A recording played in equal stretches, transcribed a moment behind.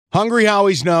Hungry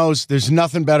Howie's knows there's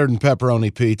nothing better than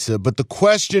pepperoni pizza, but the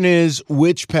question is,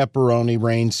 which pepperoni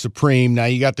reigns supreme? Now,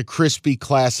 you got the crispy,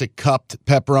 classic cupped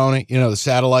pepperoni, the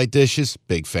satellite dishes,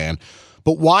 big fan.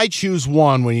 But why choose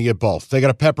one when you get both? They got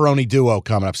a pepperoni duo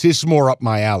coming up. See, this is more up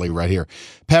my alley right here.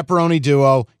 Pepperoni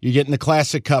duo, you're getting the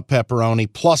classic cup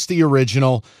pepperoni, plus the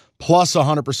original, plus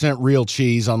 100% real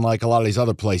cheese, unlike a lot of these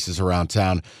other places around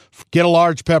town. Get a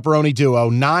large pepperoni duo,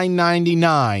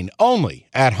 $9.99, only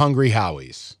at Hungry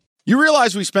Howie's. You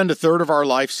realize we spend a third of our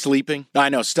life sleeping? I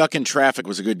know, stuck in traffic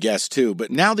was a good guess too, but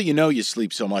now that you know you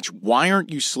sleep so much, why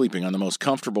aren't you sleeping on the most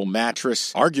comfortable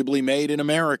mattress arguably made in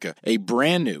America? A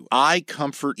brand new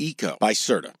iComfort Eco by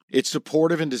Serta. It's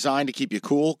supportive and designed to keep you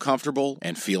cool, comfortable,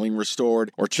 and feeling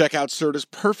restored. Or check out Serta's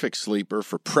Perfect Sleeper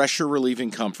for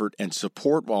pressure-relieving comfort and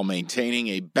support while maintaining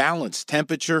a balanced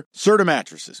temperature. Serta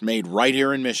mattresses made right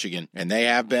here in Michigan, and they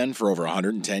have been for over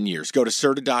 110 years. Go to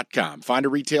Serta.com. Find a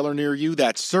retailer near you.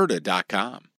 That's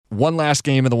Serta.com. One last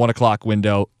game in the 1 o'clock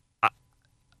window.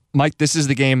 Mike, this is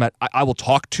the game that I will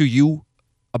talk to you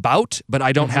about, but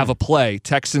I don't have a play.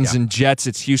 Texans and Jets,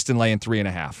 it's Houston laying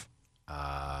 3.5.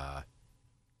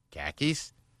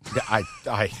 Khakis?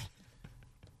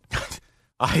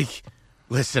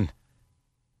 Listen,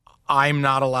 I'm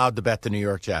not allowed to bet the New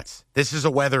York Jets. This is a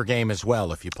weather game as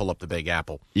well if you pull up the Big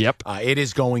Apple. Yep. It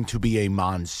is going to be a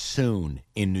monsoon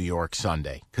in New York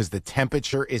Sunday because the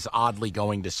temperature is oddly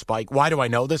going to spike. Why do I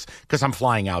know this? Because I'm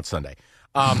flying out Sunday.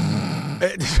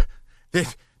 The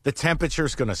temperature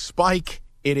is going to spike.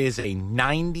 It is a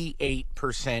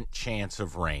 98% chance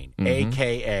of rain,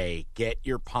 a.k.a. get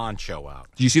your poncho out.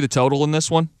 Do you see the total in this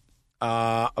one?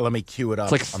 Let me cue it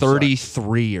up. It's like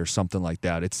 33 or something like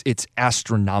that. It's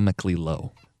astronomically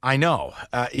low. I know.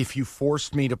 If you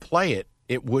forced me to play it,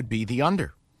 it would be the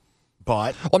under.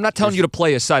 But I'm not telling you to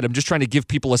play a side. I'm just trying to give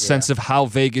people a sense of how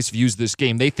Vegas views this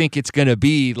game. They think it's going to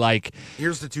be like...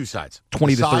 Here's the two sides.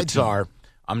 20 to 13. The sides are,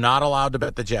 I'm not allowed to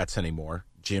bet the Jets anymore.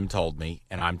 Jim told me,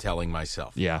 and I'm telling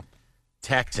myself. Yeah.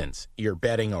 Texans, you're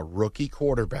betting a rookie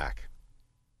quarterback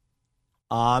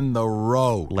on the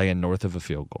road. Laying north of a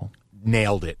field goal.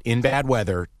 Nailed it. In bad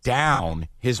weather, down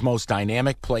his most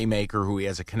dynamic playmaker who he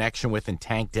has a connection with in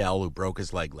Tank Dell, who broke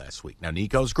his leg last week. Now,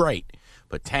 Nico's great,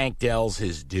 but Tank Dell's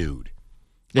his dude.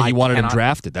 Yeah, he wanted him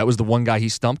drafted. That was the one guy he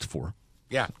stumped for.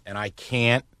 Yeah, and I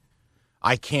can't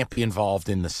be involved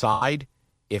in the side.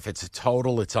 If it's a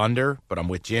total, it's under, but I'm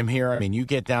with Jim here. I mean, you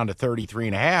get down to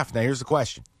 33.5. Now, here's the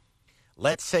question.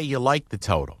 Let's say you like the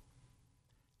total.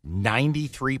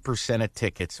 93% of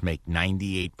tickets make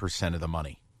 98% of the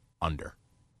money under.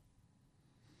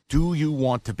 Do you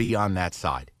want to be on that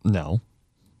side? No.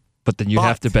 But then you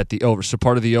have to bet the over. So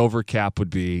part of the over cap would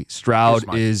be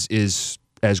Stroud is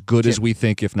as good as we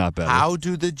think, if not better. How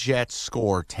do the Jets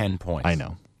score 10 points? I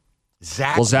know.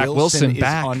 Zach Wilson is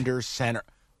back. under center.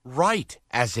 Right,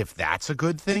 as if that's a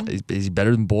good thing. Is he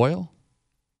better than Boyle?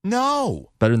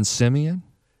 No. Better than Simeon?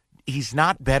 He's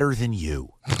not better than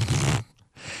you.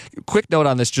 Quick note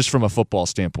on this just from a football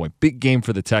standpoint. Big game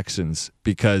for the Texans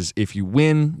because if you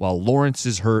win while Lawrence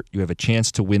is hurt, you have a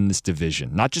chance to win this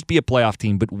division. Not just be a playoff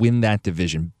team, but win that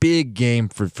division. Big game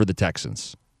for the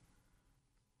Texans.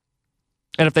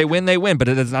 And if they win, they win. But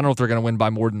I don't know if they're going to win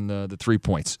by more than the 3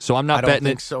 points. So I'm not betting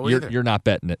it. So either. You're not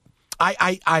betting it.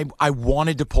 I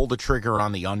wanted to pull the trigger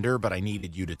on the under, but I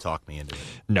needed you to talk me into it.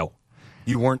 No.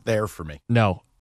 You weren't there for me. No.